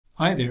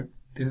Hi there,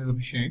 this is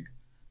Abhishek,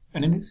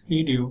 and in this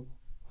video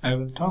I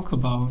will talk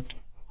about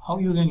how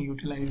you can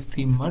utilize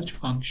the merge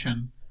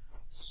function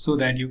so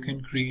that you can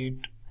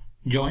create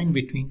join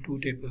between two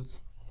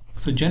tables.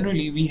 So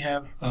generally we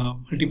have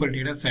multiple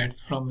data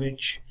sets from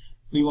which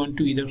we want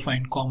to either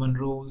find common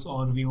rows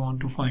or we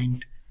want to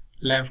find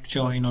left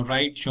join or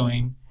right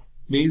join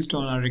based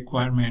on our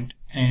requirement,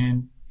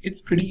 and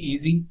it's pretty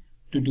easy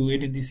to do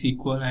it in the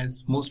SQL,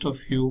 as most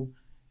of you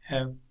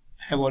have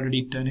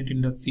already done it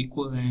in the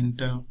SQL,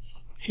 and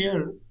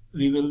here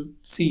we will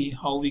see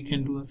how we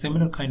can do a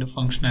similar kind of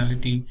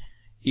functionality,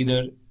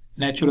 either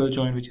natural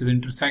join, which is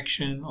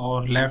intersection,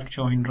 or left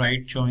join,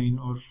 right join,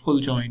 or full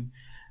join,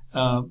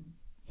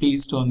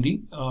 based on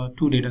the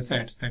two data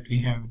sets that we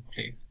have in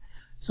place.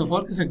 So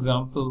for this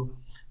example,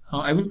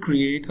 I will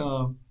create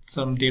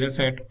some data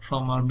set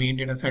from our main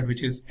data set,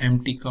 which is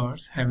empty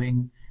cars,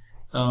 having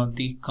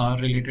the car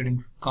related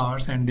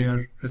cars and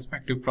their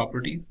respective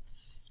properties.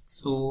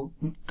 So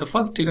the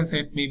first data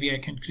set maybe I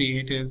can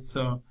create is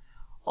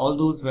all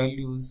those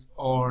values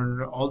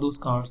or all those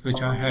cars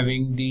which are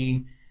having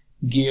the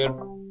gear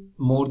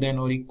more than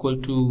or equal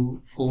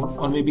to 4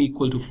 or maybe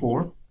equal to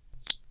 4.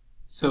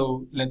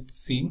 So let's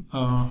see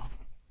the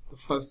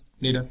first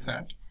data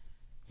set,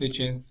 which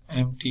is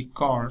empty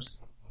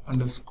cars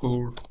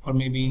underscore, or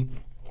maybe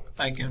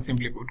I can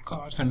simply put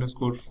cars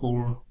underscore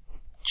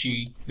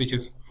 4G, which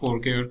is 4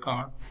 gear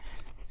car,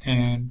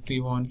 and we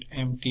want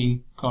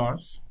empty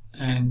cars,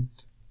 and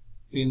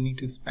we need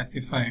to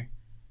specify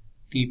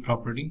the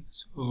property.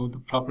 So the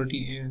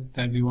property is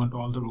that we want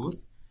all the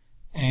rows,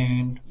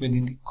 and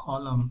within the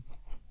column,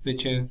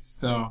 which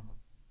is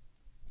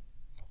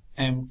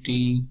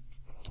empty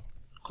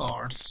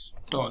cars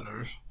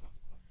dollar,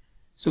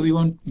 so we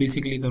want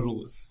basically the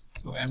rows.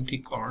 So empty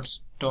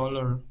cars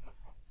dollar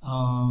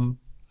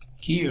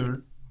gear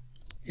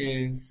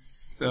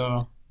is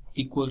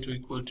equal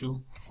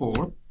to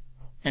 4,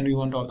 and we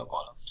want all the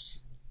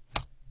columns.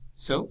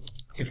 So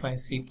if I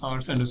see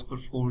cars underscore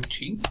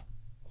 4G,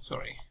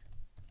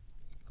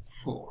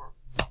 4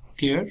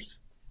 gears,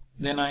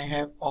 then I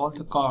have all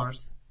the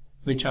cars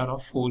which are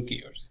of 4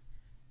 gears.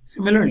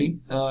 Similarly,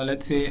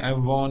 let's say I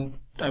want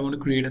to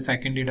create a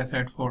second data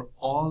set for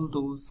all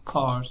those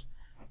cars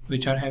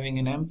which are having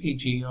an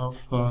MPG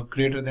of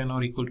greater than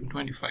or equal to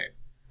 25.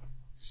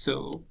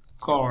 So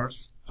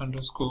cars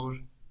underscore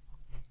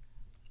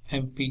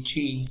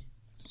MPG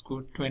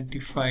underscore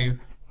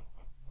 25,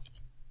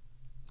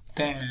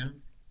 then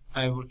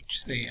I would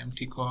say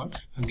empty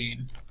cars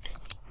again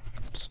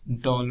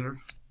dollar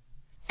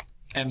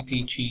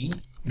MPG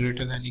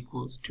greater than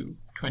equals to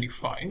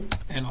 25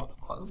 and all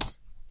the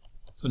columns.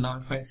 So now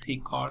if I see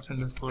cars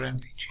underscore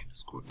MPG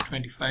underscore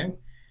 25,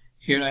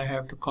 here I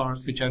have the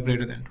cars which are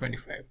greater than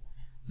 25.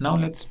 Now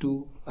let's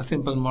do a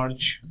simple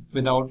merge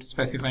without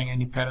specifying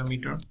any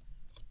parameter.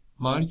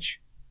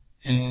 Merge,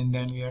 and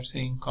then we are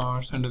saying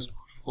cars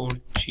underscore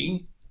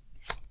 4G,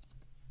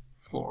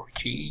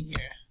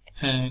 yeah,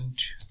 and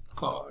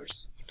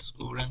cars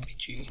underscore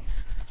MPG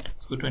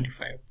underscore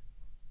 25.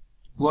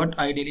 What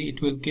ideally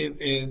it will give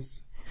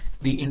is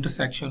the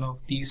intersection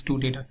of these two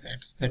data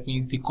sets, that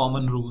means the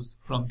common rows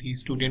from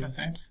these two data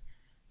sets.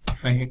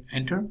 If I hit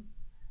enter,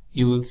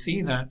 you will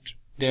see that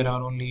there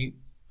are only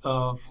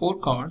 4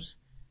 cars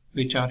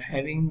which are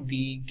having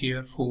the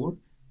gear 4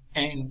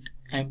 and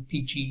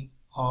MPG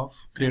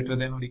of greater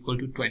than or equal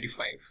to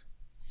 25.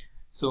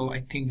 So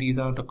I think these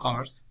are the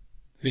cars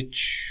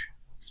which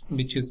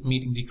is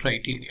meeting the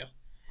criteria,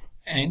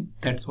 and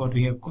that's what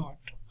we have got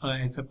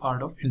as a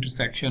part of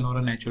intersection or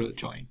a natural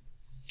join.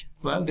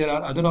 Well, there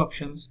are other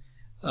options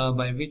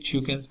by which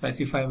you can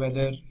specify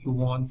whether you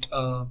want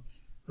a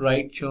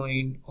right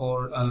join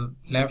or a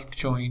left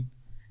join.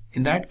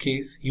 In that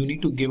case, you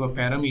need to give a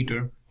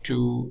parameter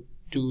to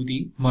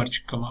the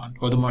merge command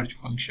or the merge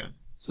function.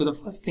 So the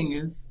first thing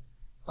is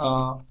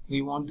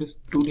we want this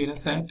two data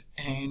set,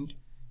 and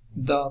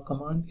the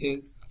command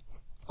is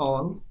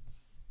all,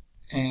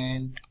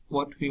 and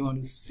what we want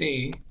to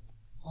say,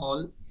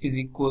 all is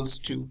equals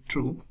to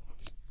true.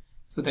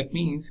 So that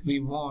means we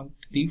want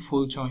the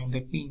full join.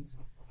 That means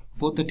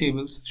both the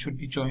tables should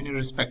be joined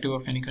irrespective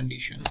of any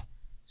condition.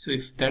 So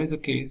if that is the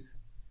case,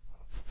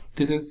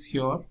 this is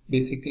your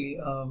basically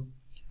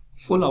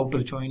full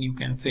outer join, you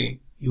can say,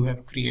 you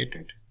have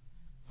created.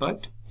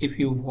 But if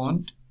you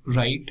want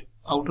right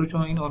outer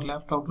join or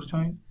left outer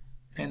join,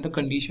 then the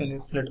condition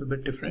is a little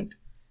bit different.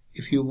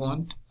 If you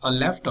want a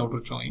left outer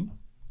join,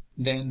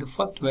 then the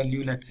first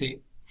value, let's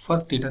say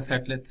first data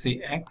set, let's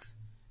say X,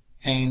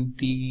 and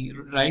the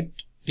right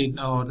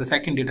or the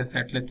second data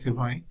set, let's say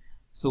Y.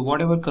 So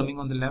whatever coming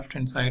on the left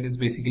hand side is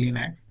basically an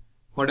X,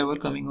 whatever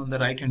coming on the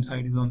right hand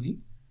side is on the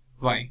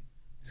Y.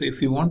 So if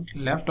we want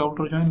left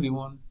outer join,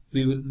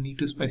 we will need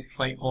to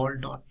specify all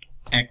dot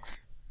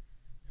X.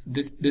 So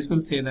this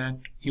will say that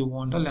you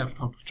want a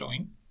left outer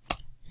join.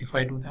 If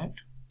I do that,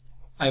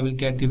 I will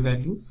get the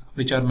values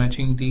which are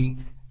matching the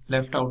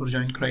left outer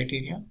join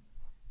criteria,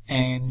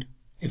 and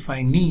if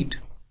I need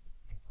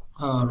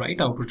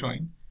right outer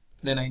join,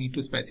 then I need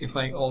to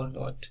specify all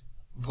dot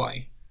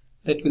Y.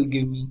 that will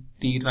give me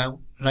the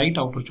right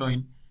outer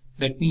join.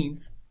 That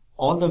means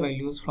all the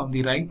values from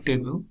the right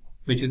table,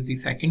 which is the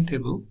second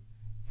table,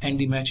 and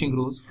the matching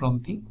rows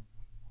from the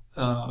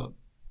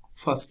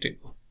first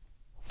table.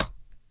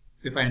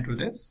 So if I enter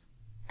this,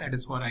 that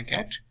is what I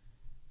get,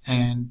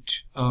 and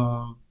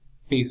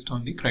based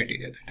on the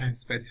criteria that I have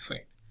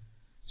specified.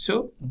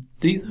 So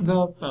these are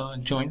the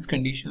joins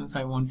conditions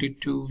I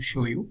wanted to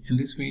show you in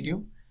this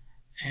video,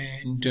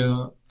 and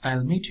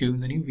I'll meet you in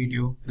the new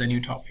video with a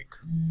new topic.